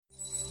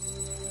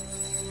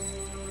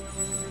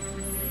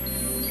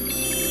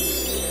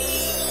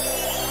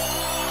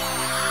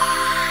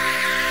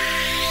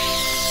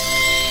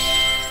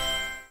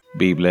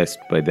be blessed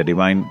by the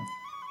divine.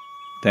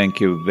 Thank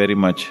you very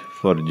much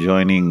for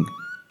joining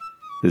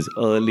this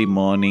early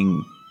morning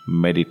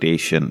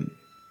meditation.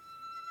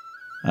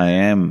 I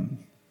am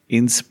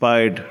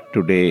inspired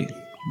today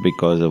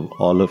because of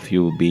all of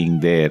you being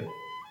there,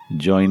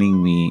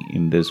 joining me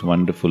in this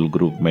wonderful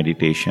group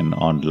meditation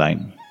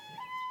online.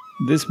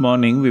 This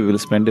morning we will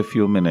spend a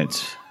few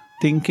minutes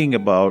thinking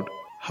about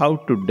how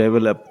to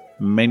develop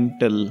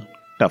mental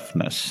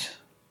toughness.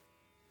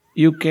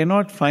 You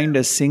cannot find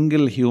a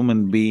single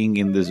human being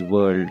in this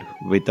world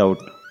without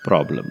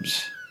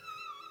problems.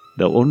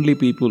 The only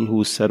people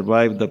who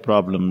survive the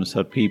problems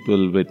are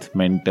people with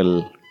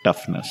mental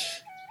toughness.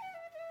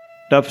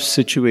 Tough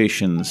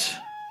situations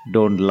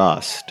don't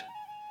last.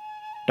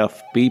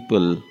 Tough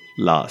people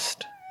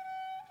last.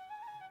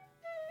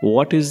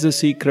 What is the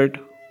secret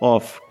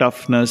of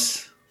toughness?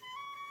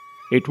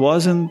 It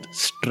wasn't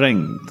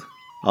strength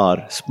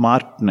or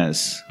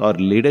smartness or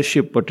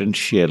leadership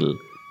potential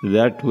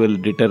that will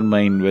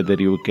determine whether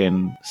you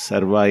can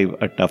survive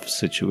a tough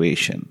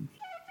situation.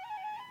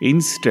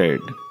 Instead,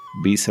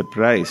 be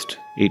surprised,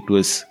 it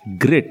was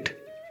grit,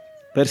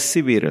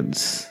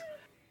 perseverance,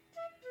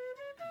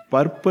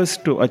 purpose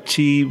to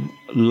achieve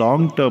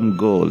long-term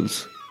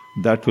goals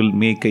that will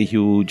make a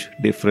huge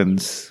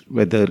difference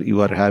whether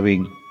you are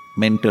having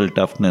mental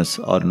toughness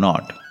or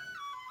not.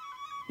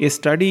 A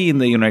study in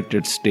the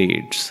United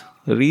States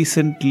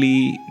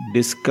recently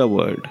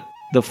discovered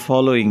the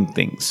following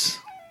things.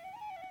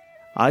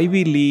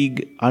 Ivy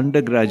League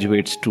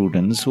undergraduate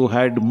students who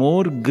had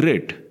more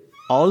grit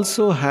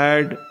also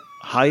had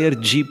higher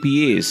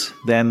GPAs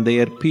than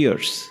their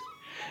peers,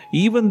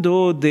 even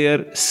though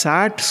their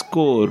SAT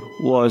score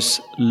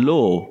was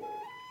low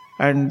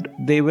and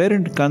they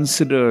weren't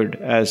considered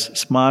as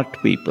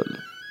smart people.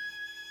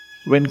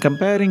 When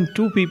comparing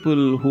two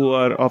people who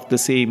are of the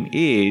same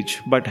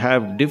age but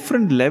have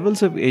different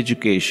levels of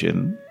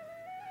education,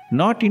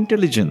 not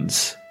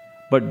intelligence,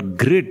 but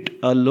grit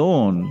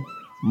alone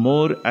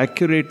more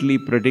accurately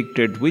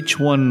predicted which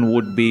one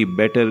would be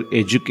better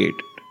educated.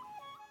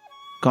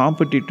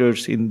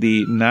 Competitors in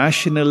the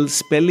National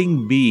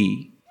Spelling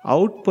Bee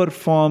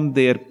outperform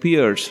their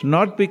peers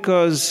not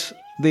because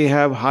they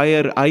have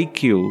higher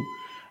IQ,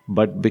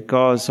 but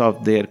because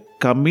of their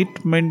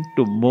commitment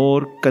to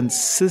more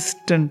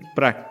consistent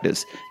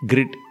practice,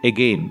 grit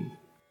again.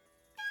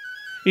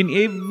 In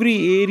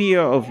every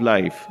area of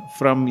life,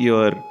 from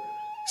your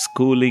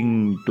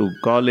schooling to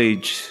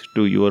college,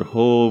 to your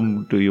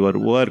home, to your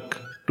work,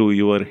 to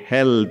your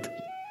health,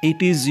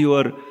 it is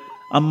your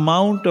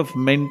amount of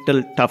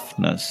mental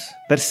toughness,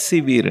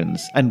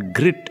 perseverance, and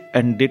grit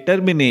and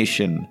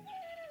determination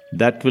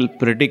that will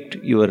predict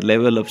your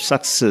level of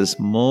success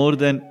more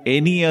than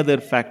any other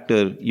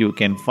factor you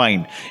can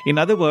find. In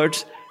other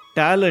words,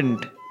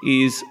 talent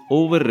is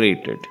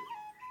overrated.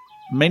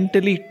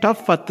 Mentally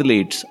tough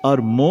athletes are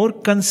more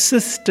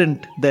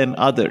consistent than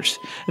others.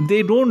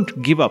 They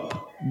don't give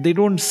up. They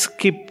don't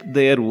skip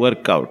their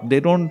workout. They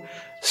don't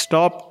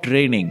stop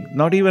training.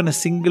 Not even a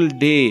single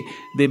day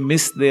they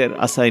miss their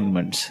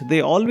assignments.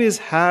 They always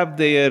have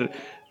their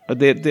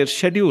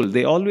schedule.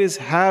 They always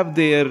have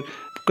their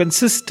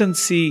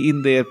consistency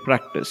in their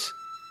practice.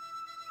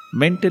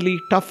 Mentally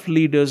tough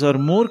leaders are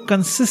more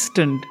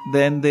consistent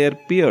than their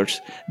peers.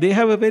 They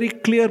have a very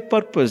clear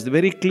purpose, a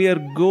very clear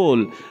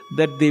goal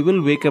that they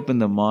will wake up in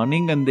the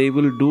morning and they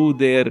will do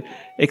their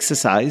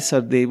exercise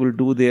or they will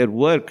do their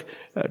work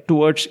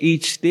towards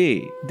each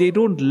day. They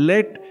don't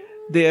let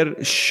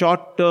their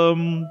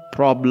short-term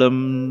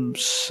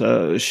problems,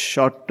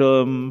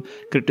 short-term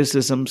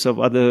criticisms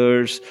of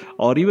others,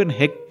 or even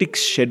hectic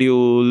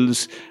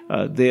schedules,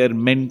 their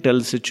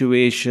mental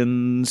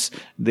situations,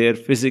 their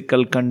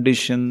physical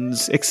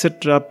conditions,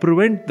 etc.,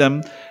 prevent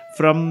them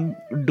from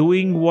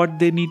doing what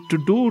they need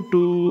to do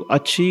to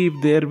achieve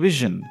their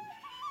vision.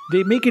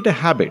 They make it a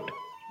habit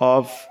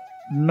of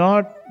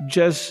not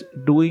just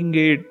doing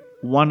it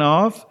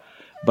one-off,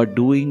 but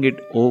doing it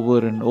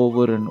over and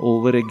over and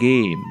over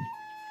again.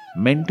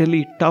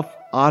 Mentally tough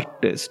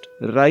artists,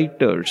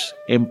 writers,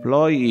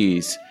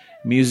 employees,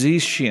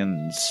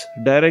 musicians,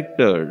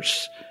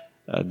 directors,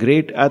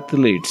 great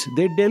athletes,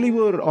 they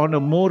deliver on a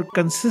more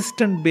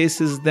consistent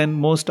basis than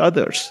most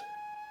others.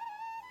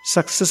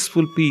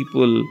 Successful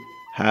people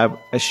have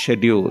a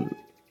schedule.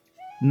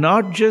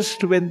 Not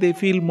just when they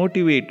feel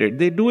motivated,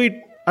 they do it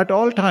at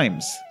all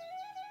times.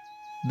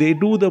 They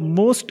do the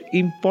most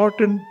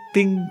important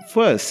thing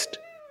first.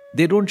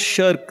 They don't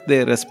shirk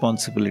their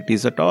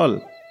responsibilities at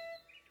all.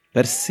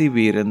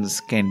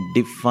 Perseverance can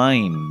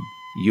define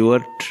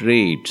your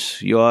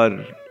traits,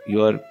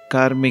 your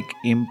karmic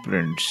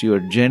imprints, your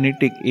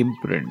genetic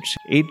imprints.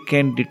 It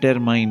can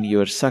determine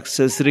your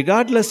success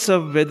regardless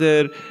of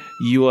whether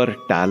you are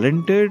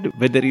talented,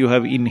 whether you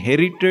have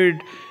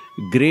inherited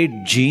great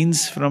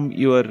genes from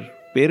your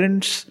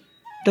parents.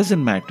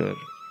 Doesn't matter.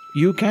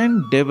 You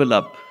can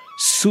develop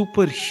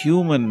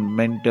superhuman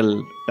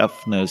mental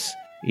toughness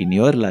in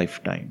your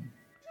lifetime.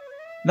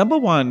 Number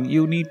one,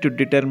 you need to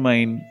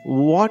determine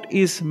what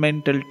is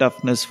mental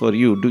toughness for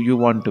you. Do you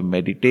want to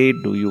meditate?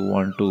 Do you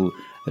want to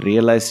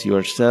realize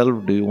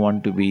yourself? Do you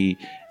want to be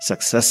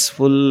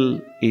successful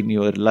in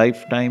your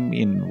lifetime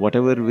in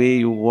whatever way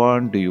you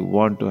want? Do you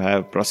want to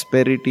have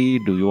prosperity?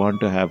 Do you want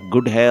to have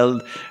good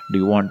health? Do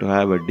you want to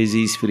have a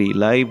disease-free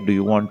life? Do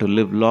you want to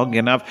live long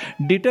enough?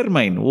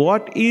 Determine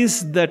what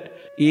is that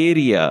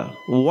area,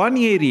 one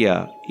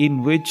area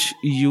in which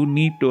you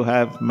need to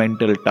have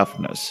mental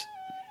toughness.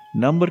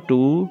 Number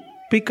 2,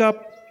 pick up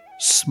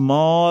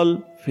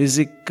small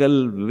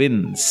physical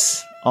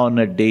wins on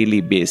a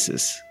daily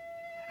basis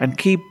and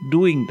keep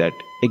doing that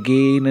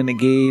again and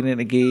again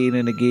and again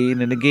and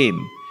again and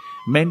again.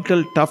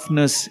 Mental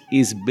toughness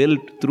is built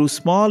through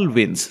small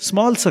wins,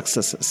 small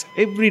successes,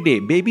 every day,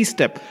 baby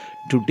step.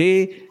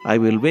 Today, I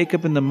will wake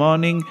up in the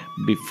morning.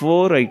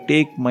 Before I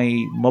take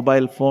my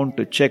mobile phone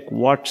to check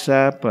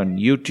WhatsApp and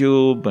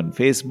YouTube and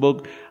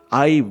Facebook,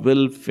 I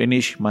will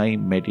finish my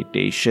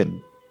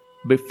meditation.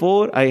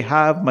 Before I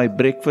have my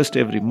breakfast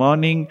every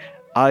morning,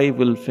 I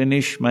will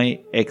finish my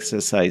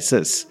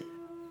exercises.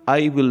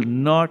 I will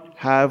not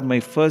have my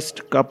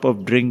first cup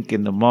of drink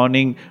in the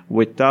morning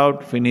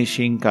without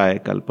finishing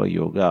Kayakalpa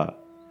Yoga.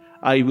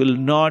 I will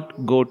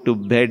not go to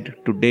bed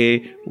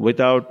today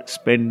without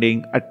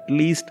spending at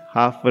least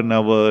half an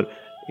hour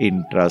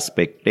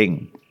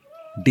introspecting.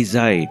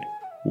 Decide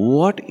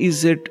what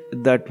is it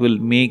that will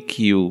make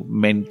you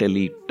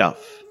mentally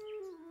tough.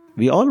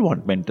 We all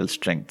want mental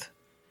strength,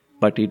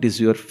 but it is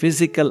your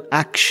physical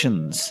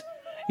actions,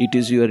 it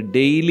is your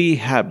daily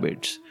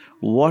habits,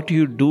 what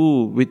you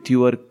do with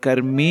your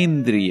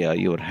karmendriya,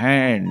 your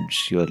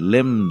hands, your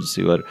limbs,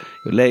 your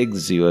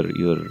legs, your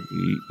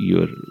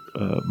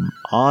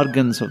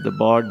organs of the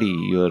body,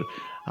 your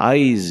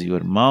eyes,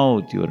 your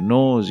mouth, your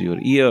nose, your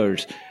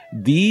ears.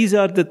 These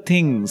are the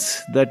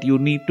things that you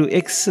need to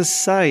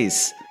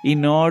exercise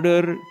in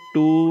order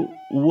to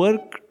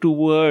work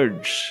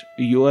towards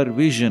your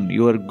vision,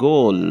 your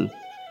goal.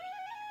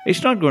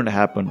 It's not going to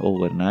happen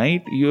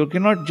overnight. You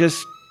cannot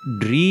just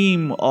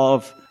dream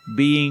of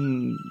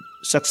being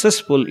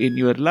successful in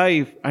your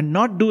life and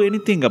not do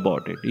anything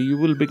about it. You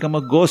will become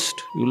a ghost.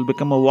 You will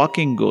become a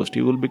walking ghost.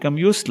 You will become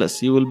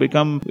useless. You will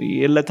become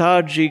a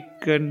lethargic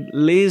and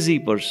lazy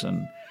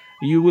person.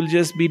 You will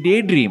just be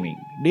daydreaming.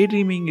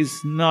 Daydreaming is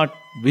not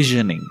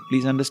visioning.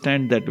 Please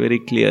understand that very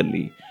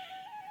clearly.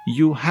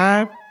 You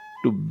have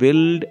to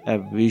build a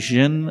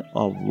vision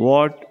of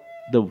what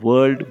the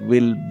world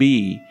will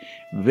be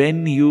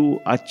when you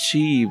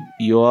achieve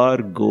your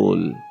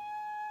goal.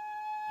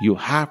 You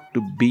have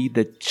to be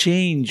the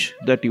change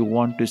that you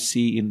want to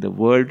see in the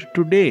world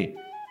today.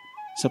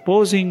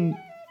 Supposing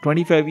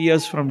 25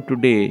 years from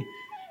today,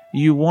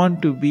 you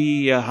want to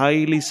be a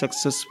highly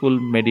successful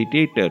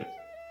meditator.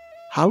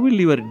 How will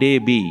your day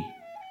be?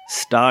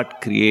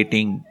 Start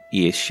creating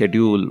a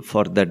schedule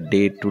for that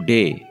day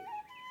today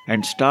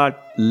and start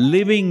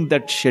living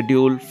that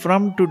schedule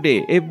from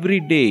today,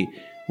 every day.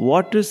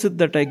 What is it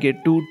that I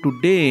get to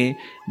today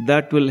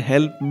that will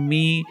help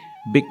me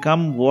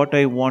become what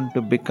I want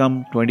to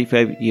become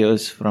 25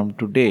 years from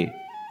today?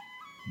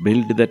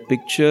 Build that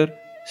picture,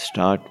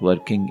 start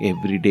working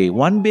every day,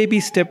 one baby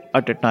step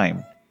at a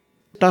time.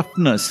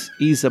 Toughness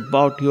is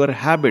about your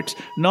habits,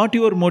 not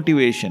your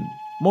motivation.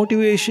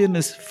 Motivation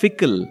is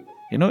fickle,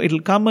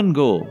 it'll come and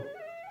go.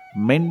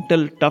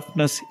 Mental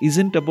toughness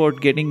isn't about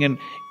getting an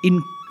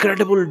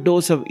incredible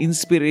dose of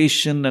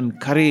inspiration and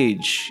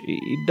courage.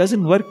 It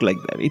doesn't work like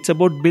that. It's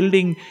about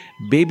building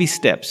baby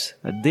steps,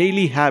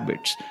 daily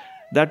habits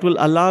that will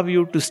allow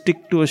you to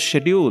stick to a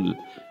schedule.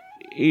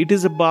 It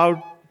is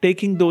about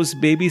taking those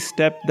baby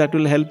steps that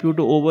will help you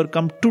to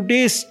overcome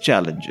today's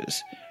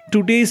challenges,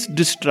 today's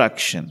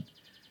distraction,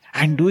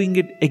 and doing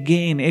it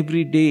again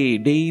every day,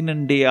 day in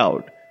and day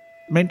out.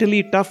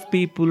 Mentally tough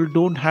people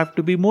don't have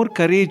to be more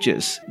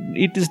courageous.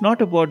 It is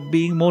not about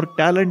being more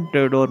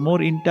talented or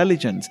more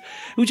intelligent.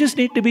 You just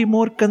need to be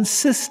more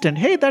consistent.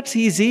 Hey, that's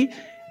easy.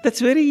 That's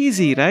very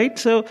easy, right?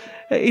 So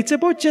it's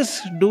about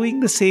just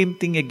doing the same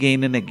thing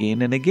again and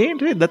again and again.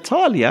 Right? That's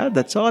all, yeah.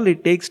 That's all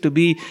it takes to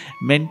be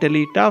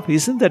mentally tough.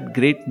 Isn't that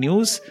great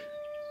news?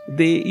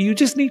 You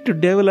just need to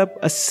develop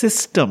a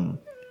system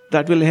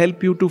that will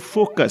help you to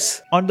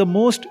focus on the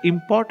most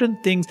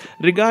important things,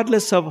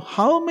 regardless of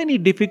how many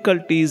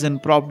difficulties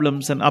and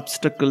problems and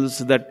obstacles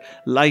that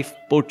life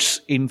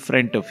puts in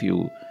front of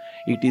you.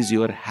 It is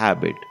your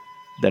habit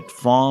that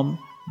form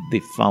the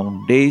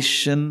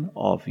foundation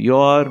of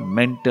your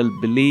mental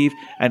belief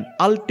and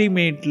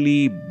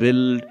ultimately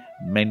build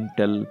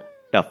mental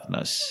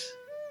toughness.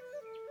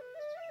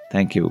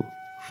 Thank you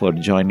for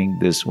joining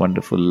this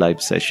wonderful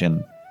live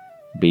session.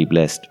 Be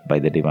blessed by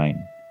the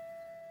divine.